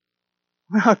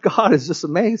 Our God is just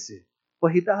amazing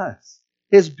what He does.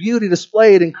 His beauty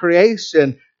displayed in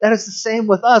creation. That is the same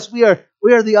with us. We are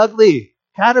the ugly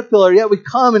caterpillar, yet we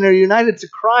come and are united to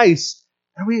Christ,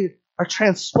 and we are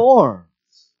transformed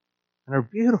and are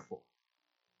beautiful.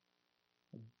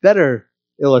 A better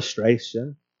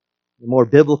illustration, a more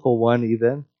biblical one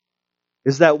even,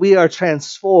 is that we are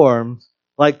transformed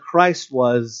like Christ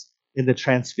was in the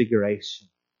transfiguration.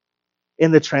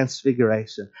 In the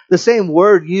transfiguration. The same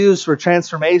word used for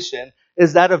transformation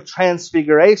is that of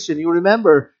transfiguration. You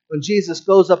remember when Jesus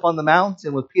goes up on the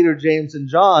mountain with Peter, James, and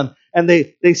John, and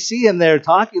they see Him there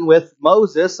talking with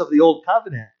Moses of the Old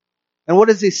Covenant. And what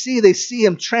does He see? They see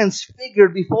Him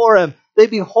transfigured before Him. They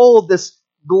behold this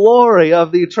glory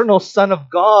of the eternal Son of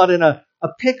God and a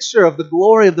picture of the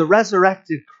glory of the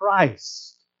resurrected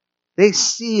Christ. They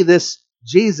see this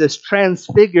Jesus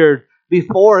transfigured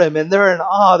before Him, and they're in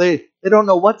awe. They don't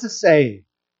know what to say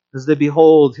as they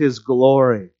behold His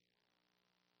glory.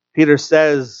 Peter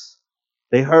says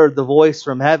they heard the voice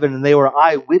from heaven and they were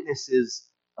eyewitnesses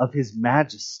of His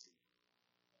majesty.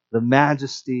 The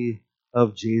majesty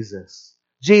of Jesus.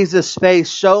 Jesus' face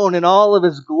shone in all of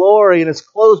His glory and His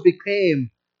clothes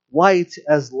became white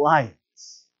as light.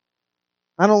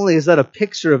 Not only is that a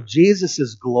picture of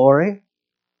Jesus' glory,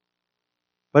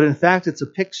 but in fact it's a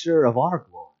picture of our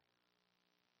glory.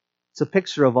 It's a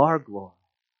picture of our glory.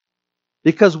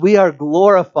 Because we are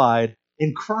glorified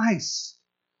in Christ.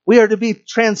 We are to be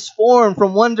transformed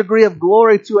from one degree of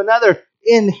glory to another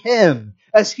in Him.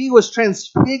 As He was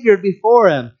transfigured before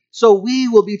Him, so we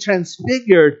will be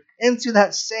transfigured into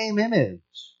that same image.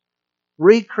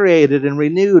 Recreated and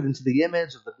renewed into the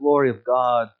image of the glory of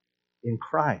God in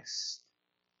Christ.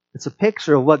 It's a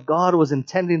picture of what God was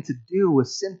intending to do with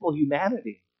sinful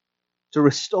humanity. To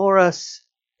restore us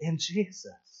in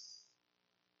Jesus.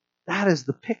 That is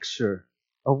the picture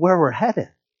of where we're headed.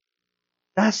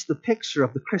 That's the picture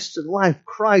of the Christian life.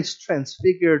 Christ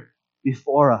transfigured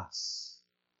before us.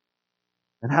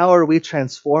 And how are we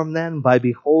transformed then? By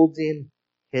beholding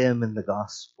Him in the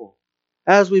gospel.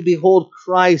 As we behold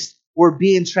Christ, we're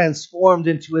being transformed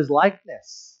into His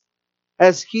likeness.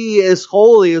 As He is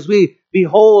holy, as we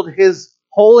behold His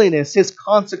holiness, His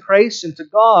consecration to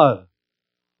God,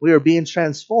 we are being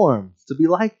transformed to be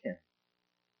like Him.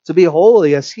 To be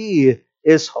holy as He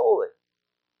is holy.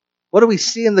 What do we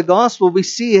see in the gospel? We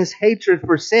see His hatred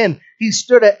for sin. He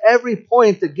stood at every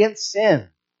point against sin.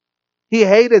 He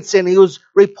hated sin. He was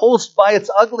repulsed by its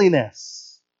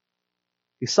ugliness.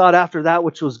 He sought after that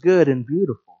which was good and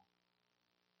beautiful.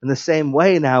 In the same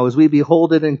way now, as we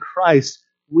behold it in Christ,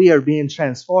 we are being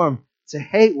transformed to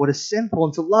hate what is sinful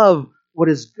and to love what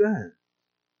is good.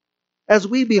 As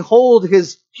we behold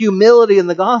His humility in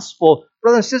the gospel,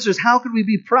 brothers and sisters, how could we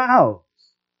be proud?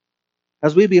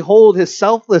 As we behold His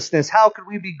selflessness, how could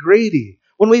we be greedy?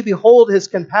 When we behold His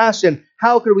compassion,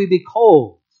 how could we be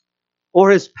cold? Or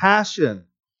His passion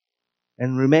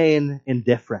and remain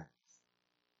indifferent?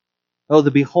 Oh,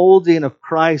 the beholding of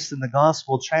Christ in the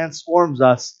gospel transforms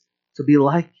us to be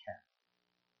like Him.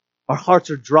 Our hearts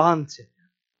are drawn to Him.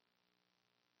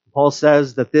 Paul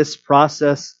says that this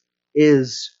process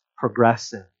is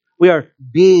progressive. We are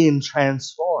being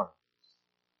transformed.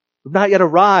 We've not yet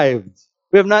arrived.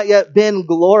 We have not yet been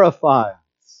glorified.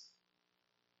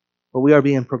 But we are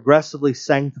being progressively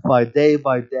sanctified day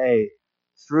by day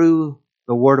through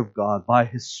the Word of God, by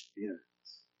His Spirit.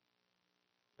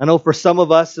 I know for some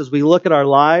of us, as we look at our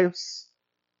lives,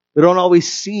 we don't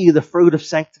always see the fruit of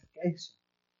sanctification.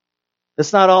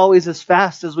 It's not always as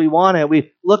fast as we want it.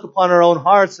 We look upon our own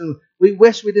hearts and we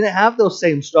wish we didn't have those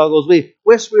same struggles. We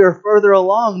wish we were further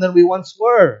along than we once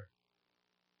were.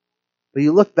 But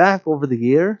you look back over the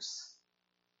years,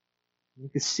 you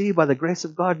can see by the grace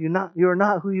of God, you're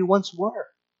not who you once were.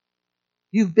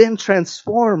 You've been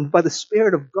transformed by the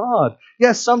Spirit of God.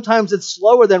 Yes, sometimes it's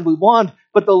slower than we want,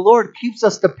 but the Lord keeps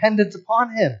us dependent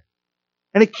upon Him.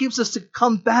 And He keeps us to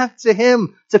come back to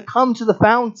Him, to come to the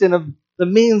fountain of the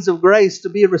means of grace, to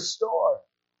be restored.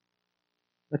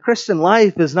 The Christian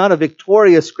life is not a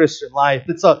victorious Christian life.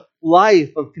 It's a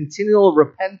life of continual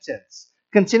repentance,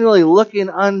 continually looking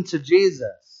unto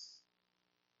Jesus,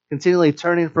 continually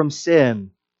turning from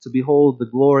sin to behold the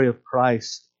glory of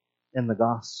Christ in the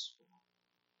gospel.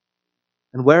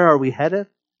 And where are we headed?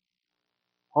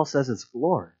 Paul says it's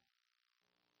glory.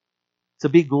 To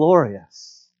be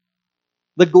glorious.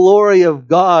 The glory of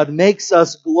God makes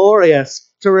us glorious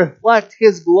to reflect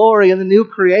His glory in the new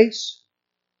creation.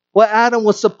 What Adam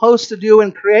was supposed to do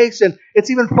in creation, it's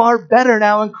even far better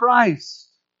now in Christ.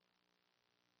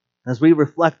 As we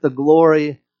reflect the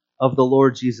glory of the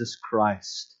Lord Jesus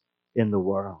Christ in the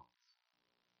world.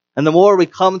 And the more we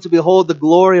come to behold the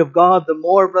glory of God, the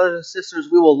more, brothers and sisters,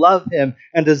 we will love Him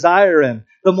and desire Him.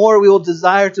 The more we will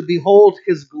desire to behold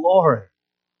His glory.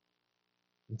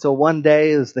 Until one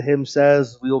day, as the hymn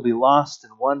says, we will be lost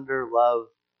in wonder, love,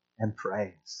 and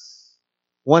praise.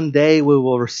 One day we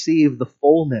will receive the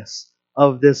fullness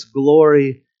of this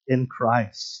glory in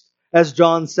Christ. As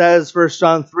John says, 1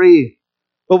 John 3,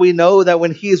 but we know that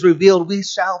when He is revealed, we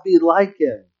shall be like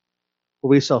Him, for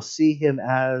we shall see Him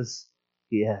as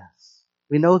He is.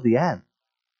 We know the end.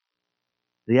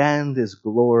 The end is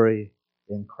glory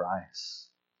in Christ.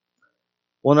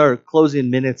 Well, in our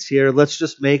closing minutes here, let's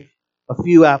just make a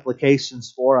few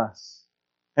applications for us.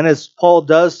 And as Paul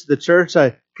does to the church,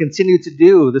 I continue to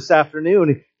do this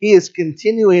afternoon, he is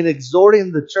continuing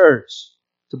exhorting the church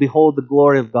to behold the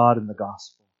glory of God in the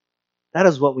gospel. That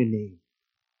is what we need.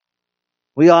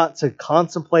 We ought to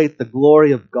contemplate the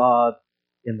glory of God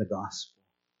in the gospel.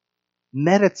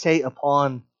 Meditate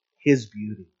upon His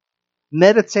beauty.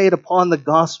 Meditate upon the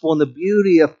gospel and the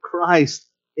beauty of Christ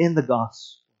in the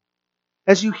gospel.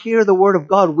 As you hear the word of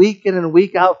God week in and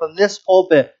week out from this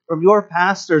pulpit, from your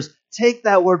pastors, take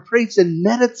that word, preach, and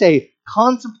meditate,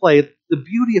 contemplate the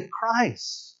beauty of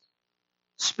Christ.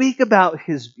 Speak about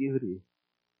His beauty.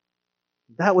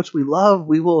 That which we love,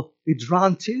 we will be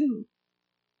drawn to.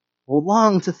 We'll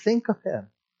long to think of Him.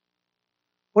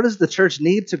 What does the church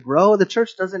need to grow? The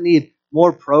church doesn't need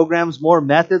more programs, more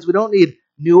methods. We don't need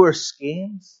newer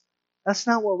schemes. That's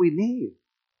not what we need.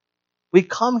 We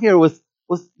come here with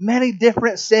many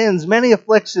different sins, many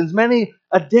afflictions, many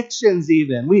addictions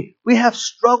even. We have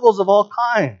struggles of all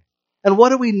kinds. And what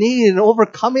do we need in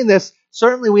overcoming this?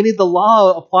 Certainly we need the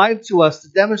law applied to us to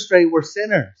demonstrate we're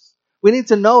sinners. We need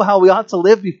to know how we ought to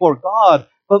live before God.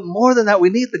 But more than that, we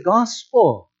need the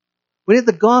gospel. We need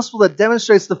the gospel that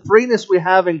demonstrates the freeness we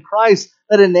have in Christ,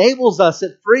 that enables us,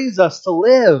 it frees us to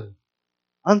live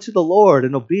unto the Lord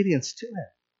in obedience to Him.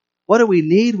 What do we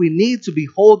need? We need to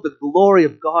behold the glory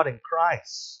of God in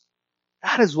Christ.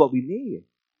 That is what we need.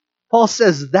 Paul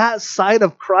says that sight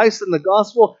of Christ in the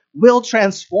gospel will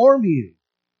transform you.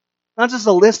 Not just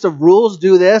a list of rules,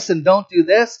 do this and don't do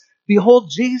this. Behold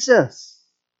Jesus.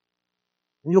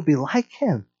 And you'll be like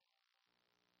Him.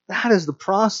 That is the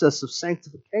process of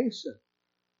sanctification.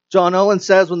 John Owen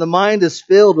says, when the mind is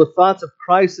filled with thoughts of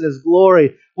Christ and His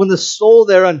glory, when the soul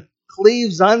therein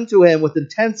cleaves unto Him with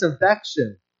intense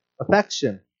affection,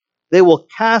 they will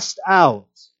cast out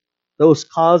those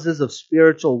causes of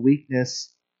spiritual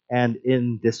weakness and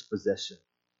indisposition.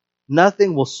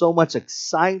 Nothing will so much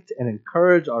excite and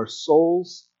encourage our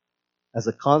souls as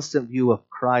a constant view of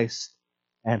Christ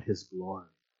and His glory.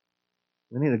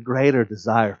 We need a greater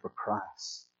desire for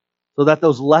Christ, so that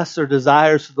those lesser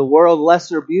desires for the world,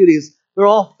 lesser beauties, they'll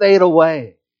all fade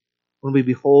away when we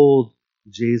behold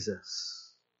Jesus.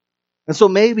 And so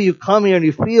maybe you come here and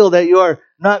you feel that you are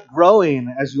not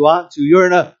growing as you ought to. You're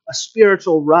in a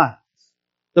spiritual rut.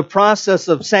 The process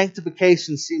of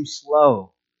sanctification seems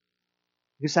slow.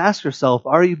 Just ask yourself,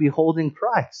 are you beholding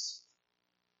Christ?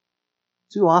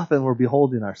 Too often we're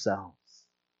beholding ourselves.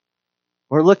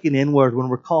 We're looking inward when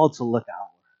we're called to look outward.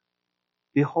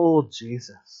 Behold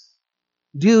Jesus.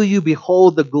 Do you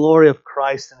behold the glory of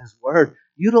Christ and His Word?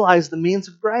 Utilize the means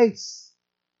of grace.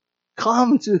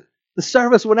 Come to the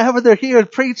service whenever they're here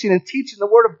preaching and teaching the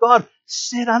Word of God.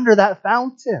 Sit under that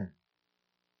fountain.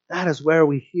 That is where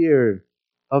we hear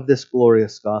of this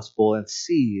glorious gospel and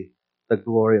see the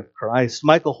glory of Christ.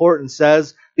 Michael Horton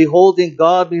says, beholding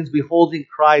God means beholding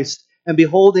Christ. And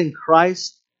beholding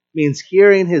Christ means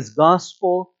hearing His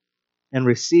gospel and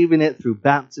receiving it through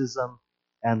baptism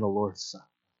and the Lord's Supper.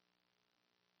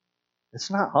 It's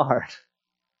not hard.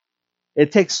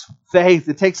 It takes faith.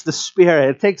 It takes the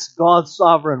Spirit. It takes God's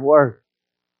sovereign work.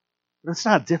 But it's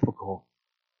not difficult.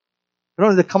 We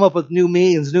don't need to come up with new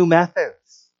means, new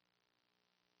methods.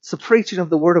 It's the preaching of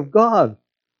the Word of God.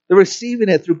 The receiving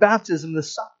it through baptism, the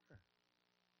Son.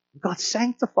 God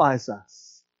sanctifies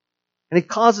us. And He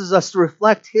causes us to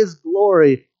reflect His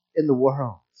glory in the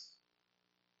world.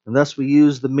 And thus we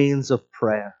use the means of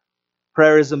prayer.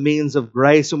 Prayer is a means of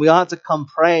grace, and we ought to come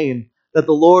praying that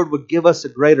the Lord would give us a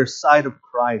greater sight of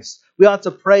Christ. We ought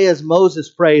to pray as Moses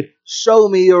prayed, show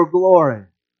me your glory.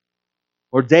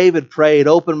 Or David prayed,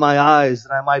 open my eyes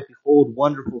that I might behold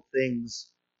wonderful things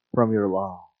from your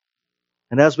law.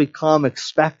 And as we come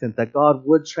expectant that God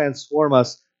would transform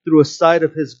us through a sight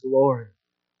of His glory,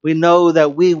 we know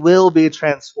that we will be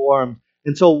transformed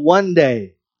until one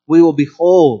day we will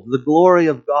behold the glory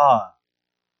of God,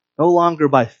 no longer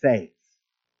by faith,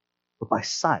 but by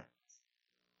sight,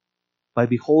 by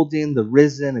beholding the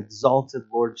risen, exalted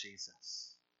Lord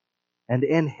Jesus. And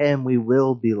in Him we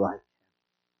will be like Him.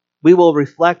 We will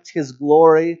reflect His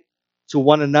glory to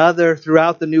one another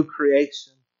throughout the new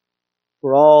creation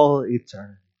for all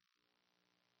eternity.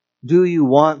 Do you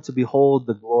want to behold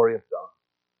the glory of God?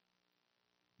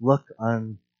 Look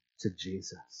unto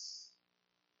Jesus.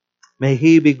 May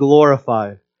He be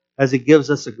glorified as He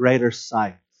gives us a greater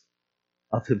sight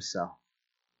of Himself.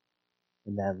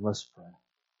 Amen. Let's pray.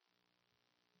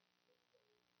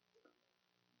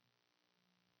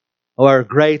 Oh, our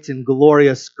great and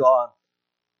glorious God,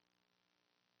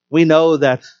 we know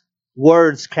that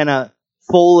words cannot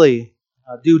fully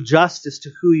do justice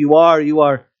to who You are. You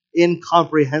are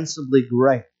incomprehensibly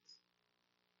great.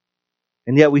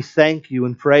 And yet we thank You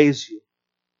and praise You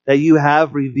that You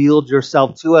have revealed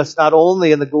Yourself to us not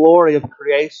only in the glory of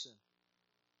creation,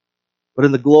 but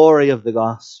in the glory of the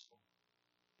gospel,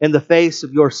 in the face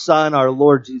of Your Son, our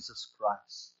Lord Jesus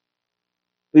Christ.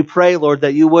 We pray, Lord,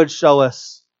 that You would show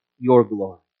us Your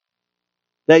glory,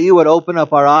 that You would open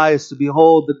up our eyes to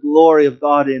behold the glory of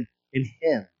God in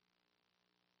Him.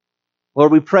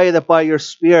 Lord, we pray that by Your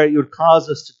Spirit You would cause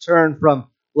us to turn from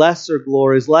lesser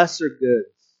glories, lesser goods,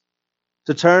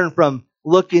 to turn from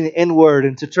looking inward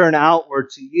and to turn outward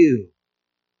to You.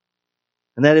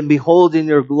 And that in beholding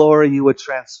Your glory You would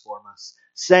transform us.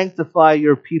 Sanctify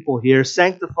Your people here.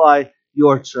 Sanctify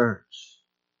Your church.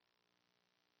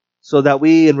 So that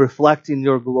we, in reflecting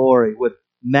Your glory, would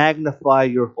magnify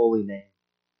Your holy name.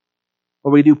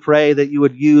 Lord, we do pray that You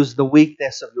would use the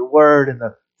weakness of Your word and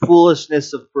the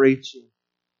foolishness of preaching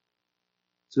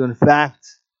to, in fact,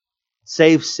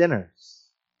 save sinners,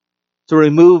 to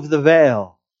remove the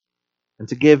veil, and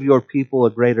to give Your people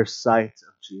a greater sight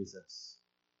of Jesus.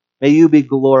 May You be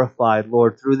glorified,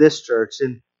 Lord, through this church,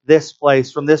 in this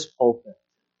place, from this pulpit,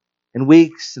 in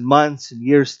weeks and months and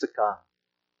years to come,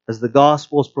 as the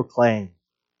gospel is proclaimed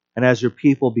and as Your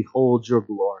people behold Your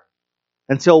glory.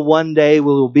 Until one day we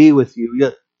will be with You,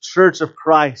 the church of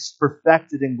Christ,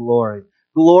 perfected in glory,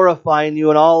 glorifying You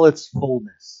in all its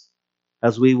fullness,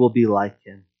 as we will be like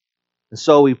Him. And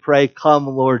so we pray, come,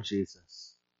 Lord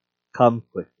Jesus, come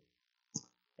quickly.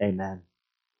 Amen.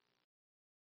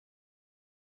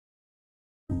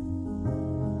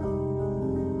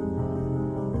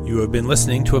 You have been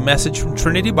listening to a message from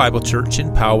Trinity Bible Church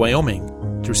in Powell, Wyoming.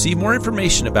 To receive more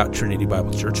information about Trinity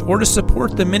Bible Church or to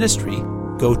support the ministry,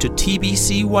 go to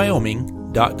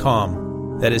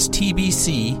tbcwyoming.com. That is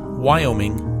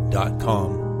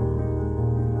tbcwyoming.com.